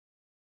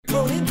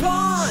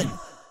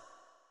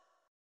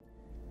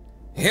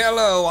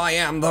Hello, I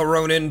am the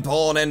Ronin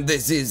Pawn, and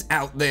this is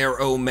Out There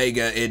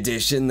Omega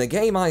Edition, the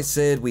game I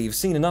said we've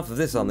seen enough of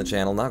this on the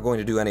channel, not going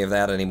to do any of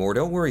that anymore,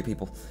 don't worry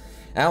people.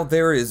 Out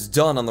There is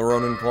done on the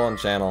Ronin Pawn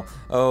channel.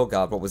 Oh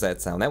god, what was that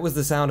sound? That was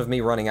the sound of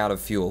me running out of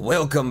fuel.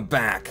 Welcome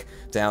back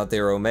to Out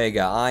There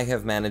Omega. I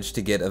have managed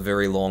to get a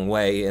very long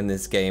way in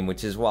this game,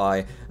 which is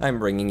why I'm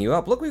bringing you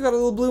up. Look, we've got a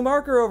little blue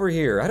marker over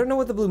here. I don't know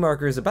what the blue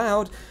marker is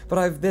about,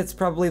 but that's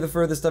probably the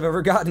furthest I've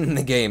ever gotten in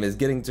the game, is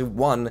getting to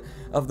one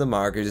of the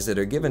markers that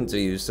are given to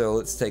you. So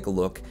let's take a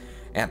look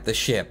at the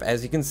ship.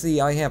 As you can see,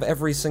 I have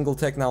every single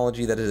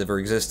technology that has ever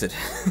existed.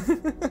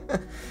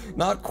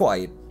 Not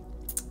quite,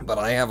 but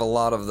I have a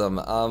lot of them.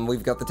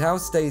 We've got the Tau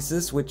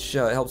Stasis, which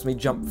helps me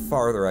jump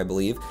farther, I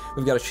believe.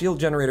 We've got a shield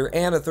generator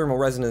and a thermal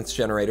resonance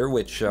generator,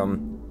 which,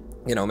 you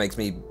know, makes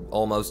me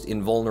almost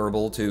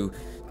invulnerable to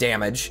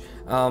damage.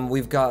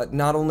 We've got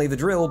not only the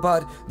drill,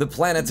 but the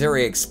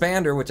planetary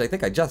expander, which I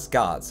think I just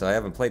got, so I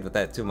haven't played with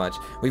that too much.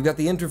 We've got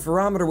the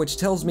interferometer, which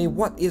tells me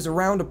what is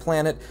around a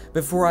planet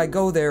before I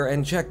go there,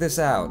 and check this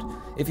out.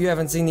 If you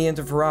haven't seen the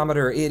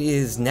interferometer, it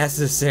is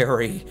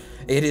necessary.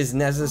 It is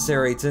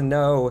necessary to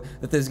know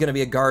that there's going to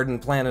be a garden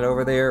planet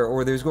over there,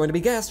 or there's going to be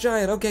gas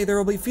giant. Okay, there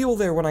will be fuel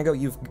there when I go.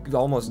 You've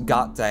almost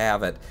got to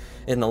have it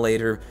in the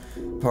later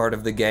part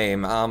of the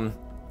game.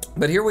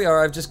 But here we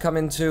are. I've just come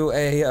into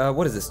a,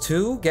 what is this,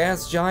 2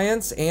 gas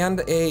giants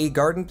and a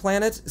garden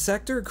planet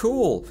sector?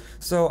 Cool.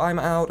 So I'm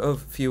out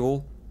of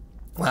fuel.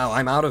 Wow,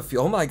 I'm out of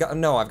fuel. Oh my god,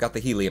 no, I've got the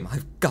helium.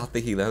 I've got the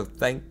helium.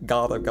 Thank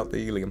god I've got the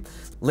helium.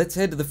 Let's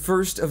head to the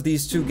first of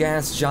these 2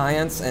 gas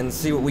giants and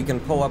see what we can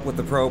pull up with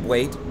the probe.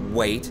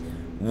 Wait,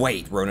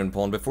 Ronin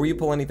Pawn. Before you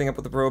pull anything up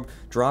with the probe,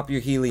 drop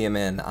your helium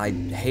in. I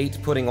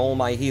hate putting all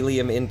my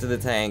helium into the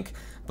tank,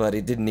 but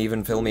it didn't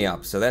even fill me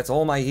up. So that's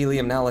all my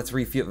helium. Now let's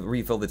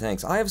refill the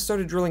tanks. I have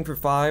started drilling for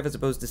 5 as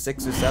opposed to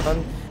 6 or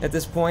 7 at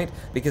this point,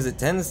 because it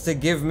tends to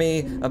give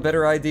me a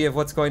better idea of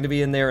what's going to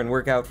be in there and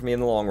work out for me in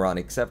the long run,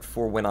 except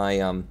for when I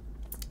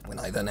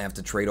then have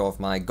to trade off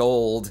my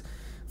gold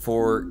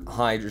for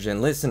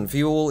hydrogen. Listen,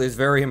 fuel is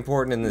very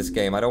important in this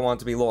game. I don't want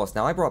to be lost.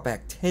 Now, I brought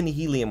back 10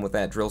 helium with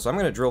that drill, so I'm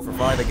going to drill for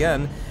 5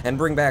 again and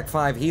bring back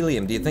 5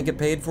 helium. Do you think it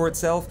paid for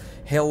itself?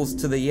 Hells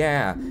to the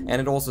yeah. And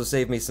it also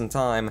saved me some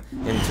time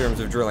in terms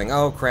of drilling.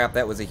 Oh, crap,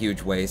 that was a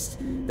huge waste.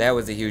 That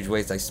was a huge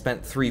waste. I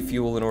spent 3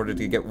 fuel in order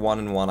to get 1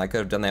 and 1. I could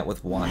have done that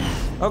with 1.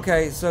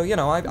 Okay, so, you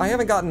know, I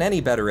haven't gotten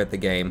any better at the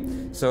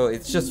game, so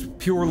it's just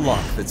pure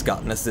luck that's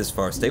gotten us this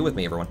far. Stay with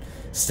me, everyone.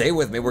 Stay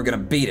with me. We're gonna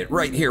beat it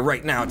right here,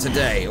 right now,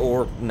 today,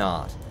 or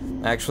not.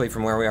 Actually,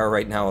 from where we are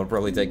right now, it'll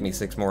probably take me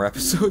 6 more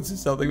episodes or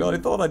something, but I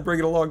thought I'd bring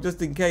it along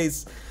just in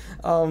case,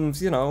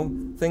 you know,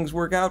 things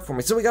work out for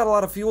me. So we got a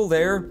lot of fuel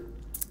there,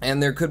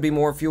 and there could be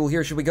more fuel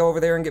here. Should we go over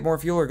there and get more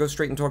fuel, or go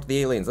straight and talk to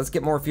the aliens? Let's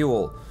get more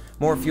fuel.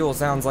 More fuel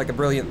sounds like a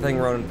brilliant thing,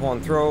 Ronin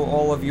Pawn. Throw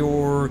all of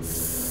your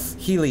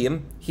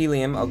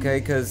helium, okay,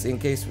 because in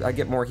case I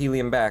get more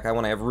helium back, I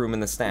want to have room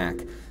in the stack.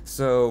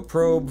 So,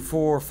 probe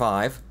for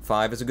 5.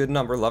 5 is a good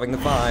number, loving the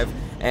 5,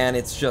 and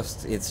it's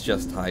just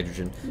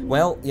hydrogen.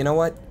 Well, you know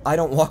what? I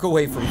don't walk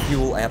away from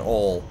fuel at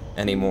all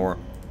anymore.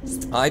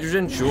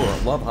 Hydrogen? Sure,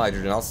 love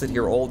hydrogen. I'll sit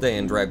here all day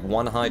and drag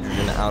 1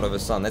 hydrogen out of a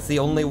sun. That's the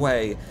only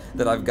way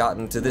that I've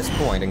gotten to this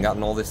point and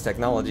gotten all this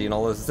technology and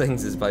all those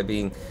things, is by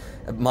being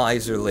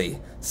miserly,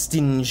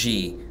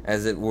 stingy,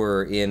 as it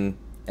were, in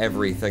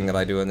everything that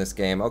I do in this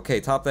game. Okay,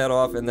 top that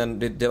off, and then,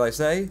 did I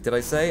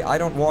say? I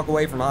don't walk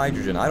away from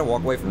hydrogen. I don't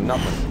walk away from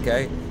nothing,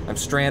 okay? I'm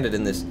stranded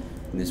in this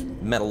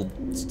metal,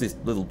 this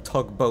little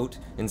tugboat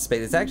in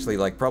space. It's actually,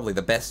 like, probably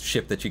the best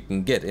ship that you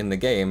can get in the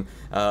game.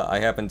 I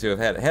happen to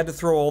have had to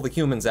throw all the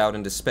humans out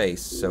into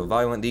space, so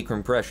violent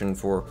decompression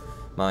for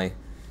my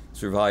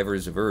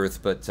survivors of Earth,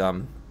 but,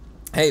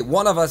 hey,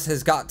 one of us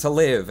has got to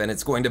live, and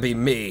it's going to be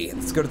me.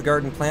 Let's go to the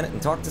garden planet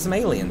and talk to some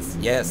aliens.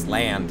 Yes,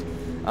 land.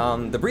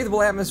 The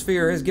breathable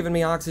atmosphere has given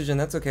me oxygen.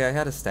 That's okay, I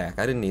had a stack.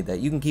 I didn't need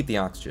that. You can keep the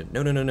oxygen.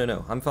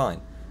 No. I'm fine.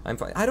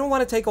 I don't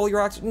want to take all your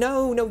oxygen.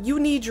 No, you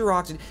need your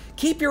oxygen.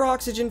 Keep your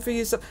oxygen for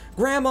yourself.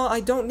 Grandma, I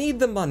don't need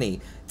the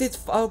money.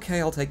 Okay,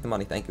 I'll take the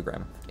money. Thank you,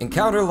 Grandma.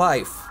 Encounter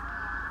life.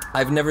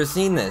 I've never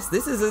seen this.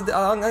 This is an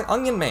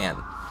onion man.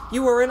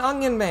 You are an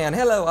onion man.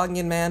 Hello,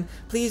 onion man.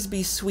 Please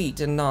be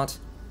sweet and not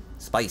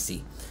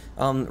spicy.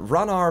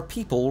 Run our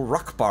people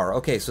rock bar.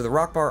 Okay, so the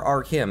rock bar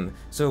are him.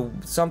 So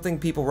something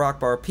people rock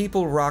bar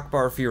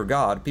fear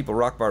God. People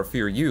rock bar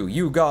fear you.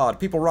 You God.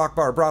 People rock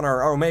bar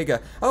Bronner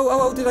Omega.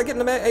 Oh, did I get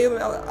an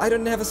Omega? I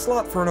didn't have a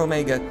slot for an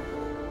Omega.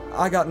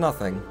 I got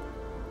nothing.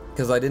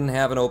 Because I didn't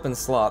have an open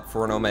slot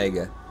for an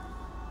Omega.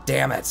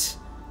 Damn it.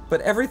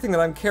 But everything that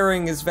I'm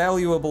carrying is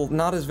valuable,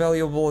 not as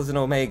valuable as an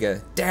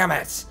Omega. Damn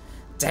it.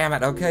 Damn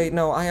it, okay,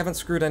 no, I haven't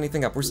screwed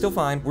anything up. We're still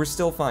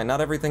fine, Not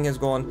everything has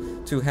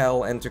gone to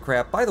hell and to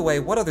crap. By the way,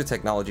 what other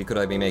technology could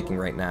I be making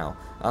right now?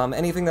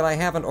 Anything that I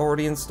haven't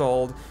already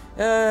installed?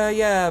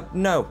 Yeah,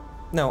 no,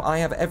 I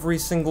have every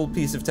single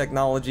piece of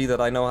technology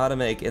that I know how to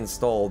make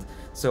installed,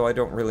 so I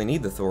don't really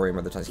need the thorium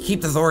or the tungsten.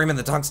 Keep the thorium in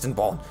the tungsten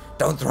ball.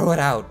 Don't throw it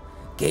out.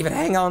 Gaven,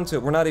 hang on to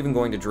it. We're not even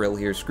going to drill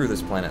here. Screw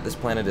this planet. This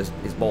planet is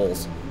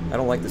balls. I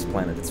don't like this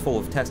planet. It's full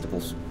of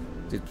testicles.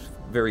 It's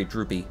very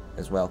droopy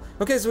as well.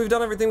 Okay, so we've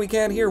done everything we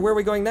can here. Where are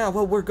we going now?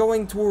 Well, we're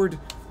going toward,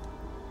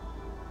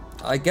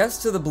 I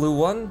guess, to the blue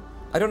one.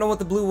 I don't know what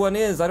the blue one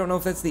is. I don't know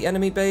if that's the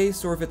enemy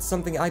base or if it's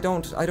something I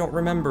don't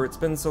remember. It's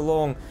been so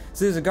long.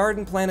 So there's a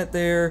garden planet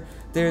there.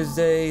 There's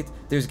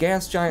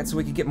gas giants, so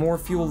we could get more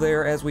fuel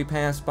there as we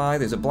pass by.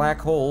 There's a black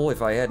hole.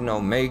 If I had an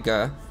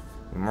Omega.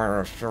 Okay,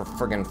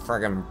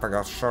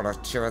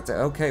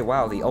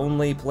 wow, the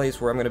only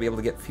place where I'm going to be able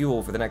to get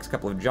fuel for the next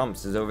couple of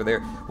jumps is over there.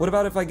 What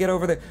about if I get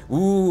over there?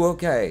 Ooh,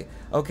 okay.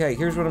 Okay,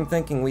 here's what I'm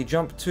thinking. We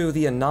jump to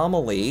the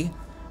anomaly,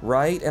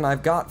 right? And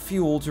I've got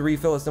fuel to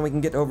refill us, then we can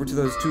get over to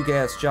those 2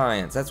 gas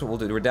giants. That's what we'll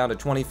do. We're down to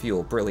 20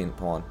 fuel. Brilliant,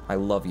 Pawn. I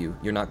love you.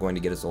 You're not going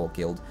to get us all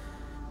killed.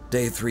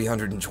 Day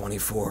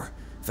 324.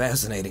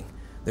 Fascinating.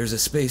 There's a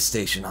space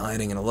station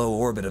hiding in a low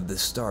orbit of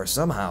this star.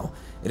 Somehow,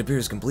 it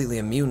appears completely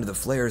immune to the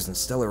flares and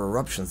stellar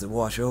eruptions that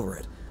wash over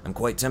it. I'm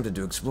quite tempted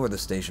to explore the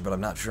station, but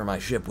I'm not sure my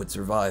ship would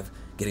survive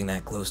getting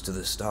that close to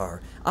the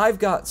star. I've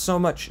got so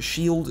much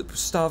shield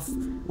stuff,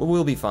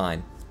 we'll be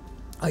fine.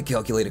 I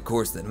calculate a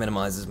course that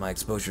minimizes my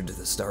exposure to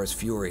the star's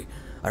fury.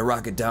 I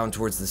rocket down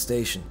towards the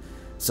station.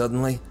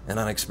 Suddenly, an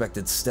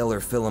unexpected stellar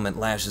filament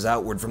lashes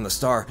outward from the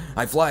star.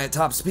 I fly at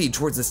top speed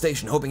towards the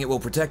station, hoping it will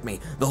protect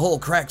me. The hull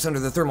cracks under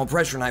the thermal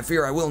pressure, and I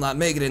fear I will not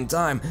make it in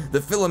time. The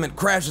filament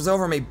crashes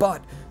over me,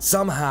 but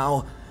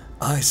somehow,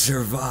 I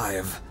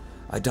survive.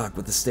 I dock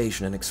with the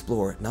station and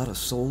explore it. Not a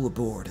soul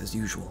aboard, as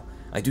usual.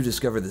 I do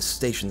discover the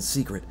station's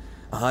secret,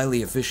 a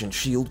highly efficient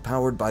shield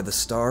powered by the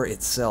star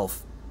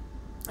itself.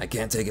 I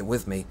can't take it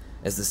with me,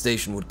 as the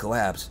station would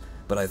collapse,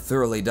 but I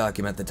thoroughly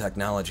document the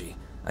technology.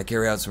 I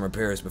carry out some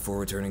repairs before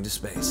returning to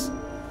space.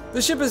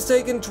 The ship has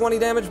taken 20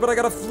 damage, but I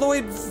got a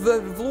Vloid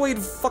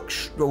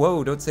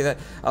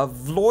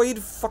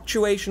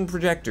fluctuation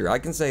projector. I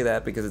can say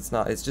that because it's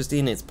just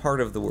it's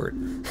part of the word.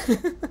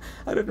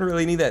 I didn't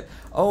really need that.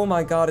 Oh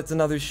my god, it's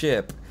another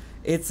ship.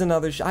 It's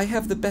another I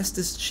have the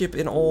bestest ship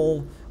in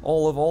all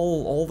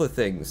the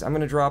things. I'm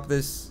gonna drop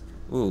this.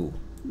 Ooh.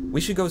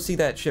 We should go see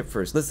that ship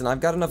first. Listen,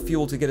 I've got enough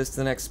fuel to get us to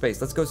the next space.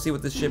 Let's go see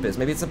what this ship is.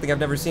 Maybe it's something I've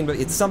never seen, but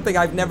it's something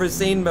I've never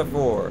seen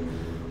before.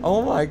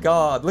 Oh my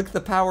god, look at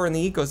the power in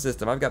the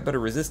ecosystem. I've got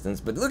better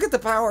resistance, but look at the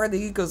power in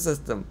the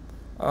ecosystem.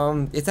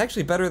 It's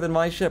actually better than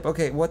my ship.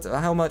 Okay,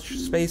 how much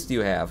space do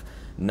you have?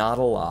 Not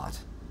a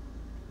lot.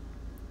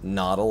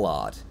 Not a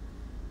lot.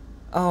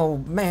 Oh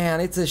man,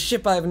 it's a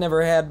ship I've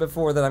never had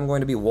before that I'm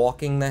going to be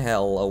walking the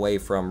hell away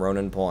from,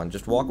 Ronin Pawn.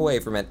 Just walk away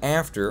from it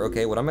after.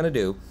 Okay, what I'm going to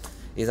do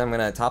is I'm going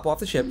to top off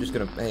the ship, just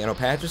going to,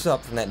 patch us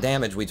up from that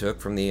damage we took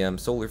from the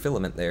solar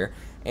filament there,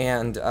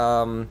 and,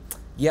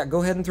 yeah,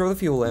 go ahead and throw the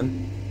fuel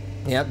in.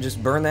 Yep,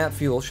 just burn that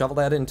fuel, shovel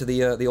that into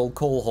the old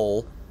coal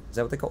hole. Is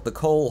that what they call it? The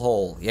coal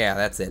hole. Yeah,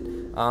 that's it.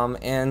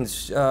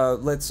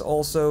 Let's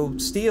also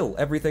steal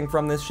everything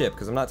from this ship,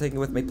 because I'm not taking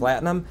with me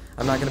platinum.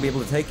 I'm not going to be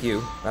able to take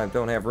you. I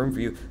don't have room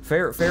for you.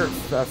 Fi.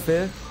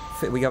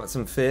 We got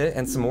some fi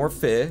and some more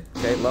fi.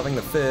 Okay, loving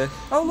the fi.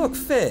 Oh, look,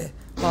 fi.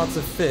 Lots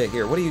of fi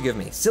here. What do you give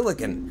me?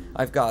 Silicon.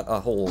 I've got a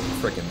whole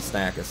frickin'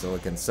 stack of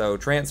silicon. So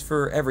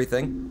transfer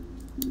everything.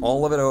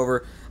 All of it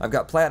over. I've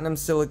got platinum,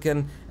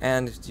 silicon,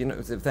 and,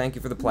 thank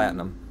you for the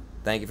platinum.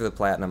 Thank you for the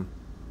platinum.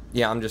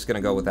 Yeah, I'm just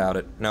gonna go without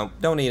it. No,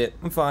 don't need it.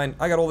 I'm fine.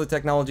 I got all the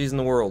technologies in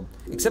the world.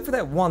 Except for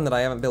that one that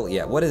I haven't built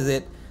yet. What is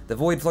it? The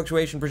Void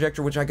Fluctuation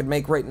Projector, which I could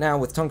make right now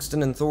with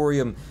tungsten and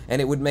thorium,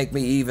 and it would make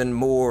me even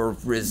more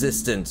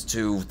resistant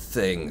to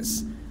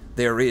things.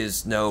 There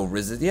is no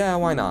Yeah,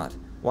 why not?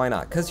 Why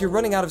not? Because you're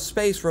running out of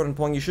space, Rodent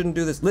Pong. You shouldn't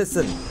do this.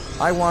 Listen,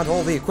 I want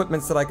all the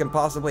equipments that I can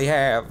possibly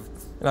have.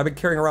 And I've been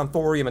carrying around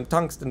thorium and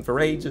tungsten for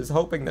ages,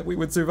 hoping that we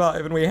would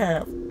survive, and we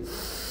have.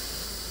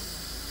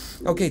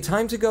 Okay,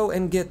 time to go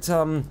and get,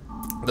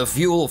 the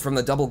fuel from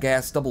the double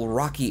gas, double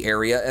rocky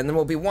area, and then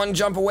we'll be one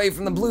jump away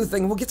from the blue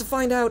thing. We'll get to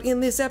find out in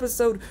this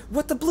episode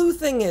what the blue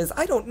thing is.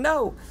 I don't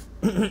know.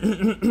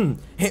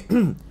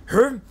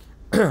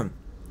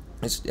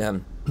 It's,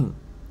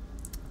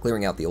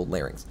 clearing out the old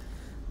larynx.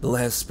 The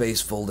last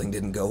space folding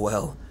didn't go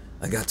well.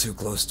 I got too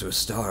close to a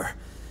star.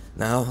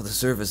 Now, the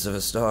surface of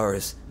a star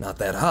is not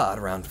that hot,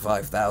 around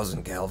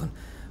 5,000 Kelvin,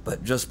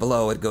 but just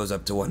below it goes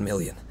up to 1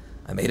 million.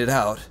 I made it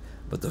out,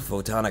 but the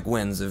photonic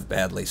winds have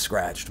badly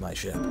scratched my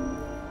ship.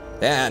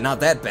 Yeah, not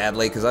that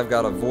badly, because I've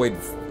got a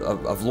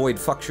Vloid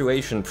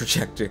fluctuation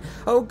projector.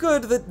 Oh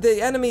good,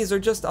 the enemies are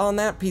just on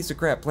that piece of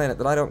crap planet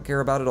that I don't care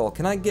about at all.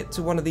 Can I get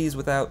to one of these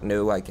without?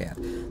 No, I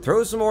can't.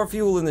 Throw some more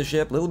fuel in the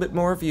ship, a little bit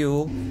more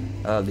fuel,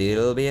 a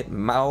little bit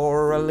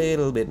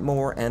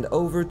more, and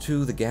over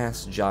to the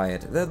gas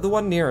giant. The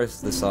one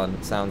nearest the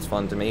sun sounds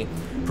fun to me.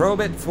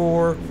 Probe it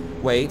for...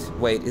 Wait,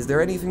 is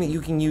there anything that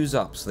you can use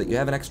up so that you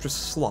have an extra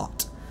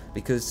slot?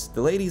 Because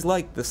the ladies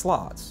like the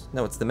slots.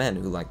 No, it's the men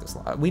who like the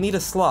slot. We need a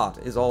slot,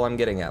 is all I'm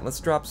getting at.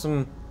 Let's drop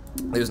some...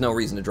 There's no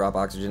reason to drop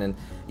oxygen in.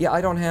 Yeah, I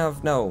don't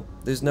have... No,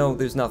 there's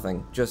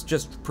nothing.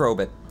 Just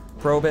probe it.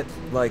 Probe it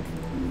like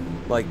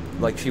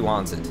she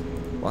wants it.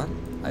 What?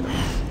 I don't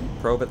know.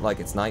 Probe it like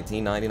it's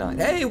 1999.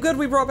 Hey, good,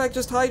 we brought back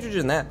just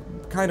hydrogen. That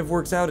kind of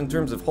works out in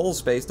terms of hull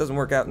space. Doesn't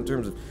work out in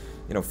terms of,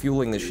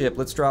 fueling the ship.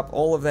 Let's drop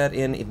all of that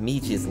in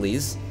immediately.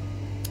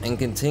 and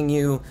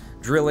continue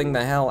drilling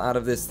the hell out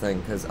of this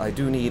thing, because I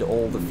do need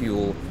all the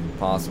fuel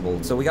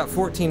possible. So we got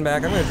 14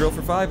 back. I'm going to drill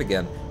for 5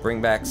 again.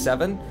 Bring back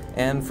 7,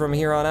 and from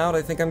here on out,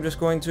 I think I'm just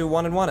going to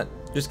 1 and 1 it.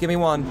 Just give me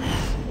 1.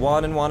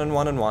 1 and 1 and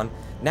 1 and 1.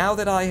 Now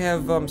that I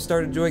have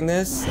started doing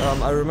this,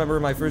 I remember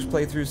my first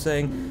playthrough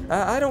saying,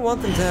 I don't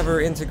want them to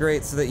ever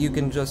integrate so that you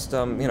can just,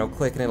 you know,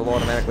 click and it'll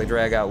automatically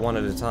drag out 1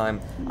 at a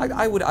time.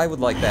 I would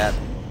like that.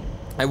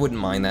 I wouldn't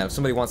mind that. If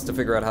somebody wants to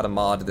figure out how to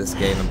mod this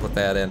game and put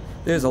that in,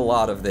 there's a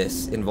lot of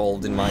this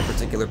involved in my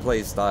particular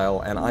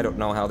playstyle, and I don't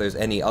know how there's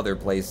any other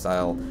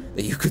playstyle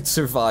that you could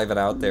survive it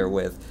out there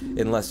with,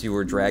 unless you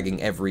were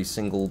dragging every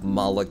single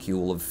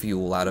molecule of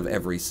fuel out of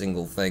every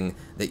single thing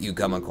that you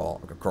come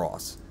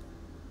across.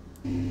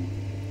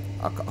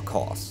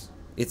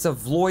 It's a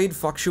Vloid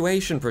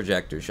fluctuation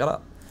projector. Shut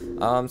up.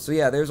 So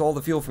yeah, there's all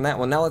the fuel from that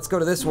one. Now let's go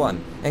to this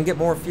one and get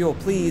more fuel.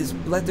 Please,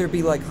 let there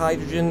be like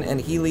hydrogen and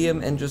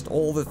helium and just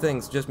all the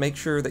things. Just make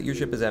sure that your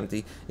ship is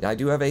empty. I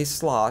do have a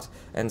slot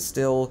and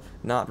still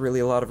not really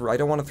a lot of... I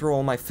don't want to throw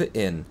all my fit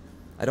in.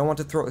 I don't want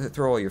to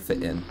throw all your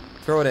fit in.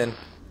 Throw it in.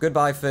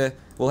 Goodbye, Fi.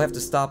 We'll have to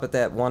stop at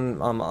that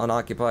one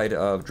unoccupied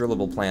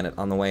drillable planet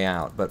on the way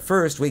out. But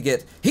first, we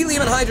get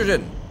helium and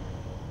hydrogen!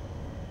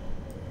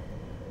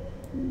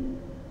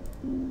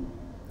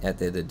 That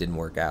didn't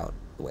work out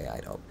the way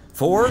I'd hoped.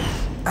 4?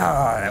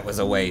 Ah, that was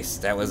a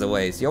waste. That was a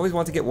waste. You always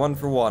want to get 1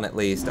 for 1 at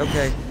least.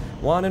 Okay,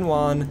 1 and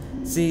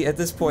 1. See, at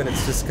this point,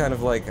 it's just kind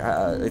of like,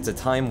 it's a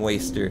time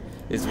waster,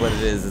 is what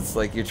it is. It's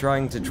like you're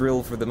trying to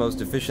drill for the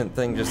most efficient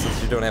thing just so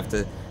that you don't have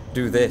to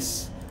do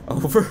this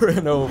over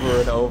and over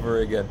and over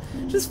again.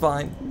 Just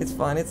fine. It's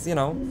fine. It's, you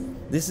know,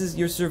 this is,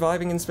 you're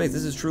surviving in space.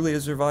 This is truly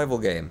a survival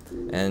game.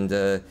 And,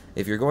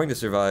 if you're going to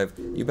survive,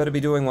 you better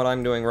be doing what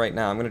I'm doing right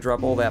now. I'm going to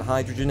drop all that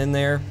hydrogen in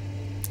there.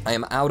 I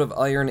am out of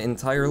iron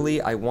entirely.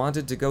 I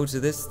wanted to go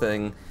to this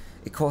thing.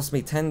 It cost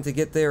me 10 to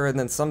get there, and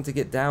then some to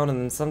get down, and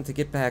then some to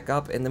get back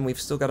up, and then we've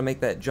still got to make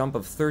that jump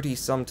of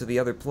 30-some to the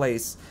other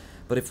place.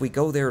 But if we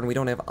go there and we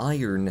don't have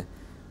iron,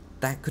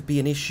 that could be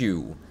an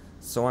issue.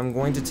 So I'm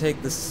going to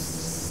take the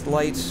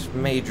slight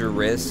major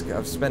risk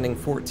of spending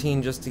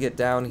 14 just to get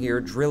down here,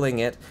 drilling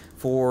it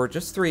for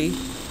just 3,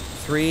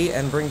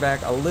 and bring back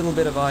a little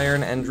bit of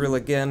iron, and drill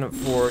again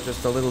for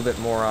just a little bit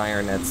more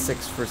iron at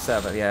 6 for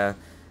 7, yeah.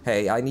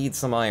 Hey, I need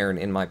some iron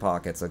in my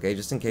pockets, okay?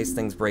 Just in case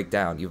things break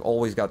down. You've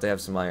always got to have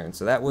some iron.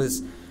 So that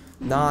was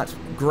not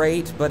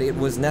great, but it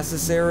was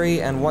necessary.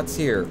 And what's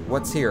here?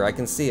 What's here? I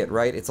can see it,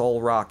 right? It's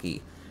all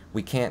rocky.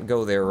 We can't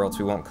go there or else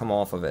we won't come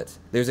off of it.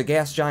 There's a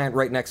gas giant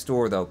right next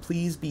door, though.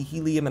 Please be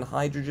helium and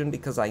hydrogen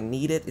because I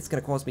need it. It's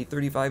going to cost me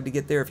 35 to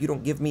get there. If you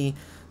don't give me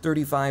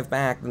 35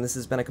 back, then this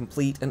has been a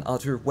complete and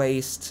utter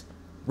waste.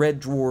 Red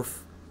Dwarf,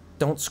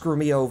 don't screw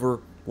me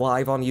over.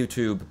 Live on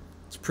YouTube.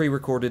 It's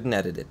pre-recorded and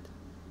edited.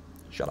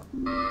 Shut up.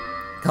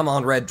 Come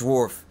on, Red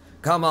Dwarf.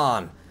 Come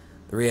on.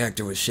 The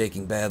reactor was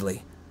shaking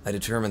badly. I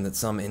determined that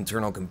some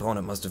internal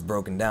component must have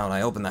broken down.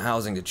 I opened the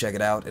housing to check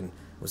it out and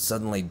was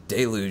suddenly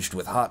deluged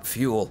with hot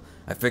fuel.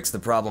 I fixed the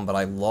problem, but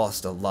I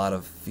lost a lot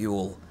of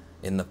fuel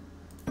in the...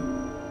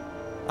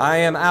 I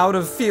am out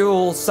of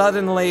fuel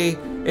suddenly,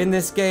 and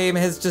this game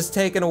has just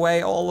taken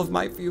away all of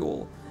my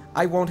fuel.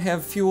 I won't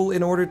have fuel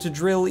in order to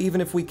drill,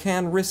 even if we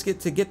can risk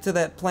it to get to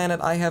that planet.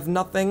 I have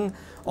nothing.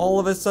 All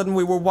of a sudden,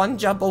 we were 1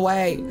 jump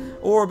away.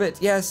 Orbit,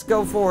 yes,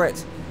 go for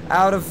it.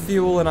 Out of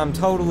fuel, and I'm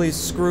totally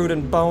screwed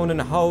and boned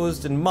and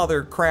hosed and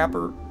mother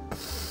crapper.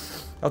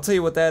 I'll tell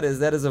you what that is.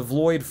 That is a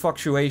Vloid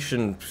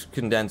fluctuation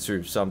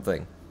condenser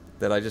something.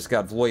 That I just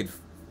got Vloid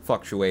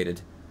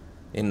fluctuated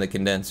in the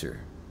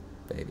condenser.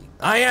 Baby.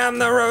 I am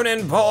the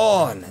Ronin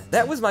Pawn!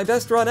 That was my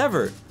best run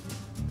ever.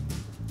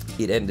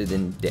 It ended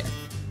in death.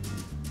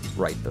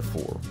 Right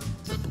before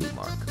the blue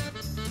mark.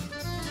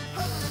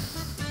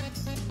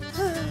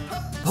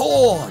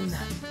 Pawn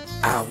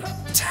out.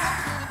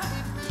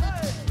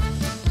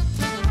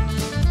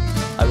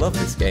 I love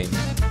this game.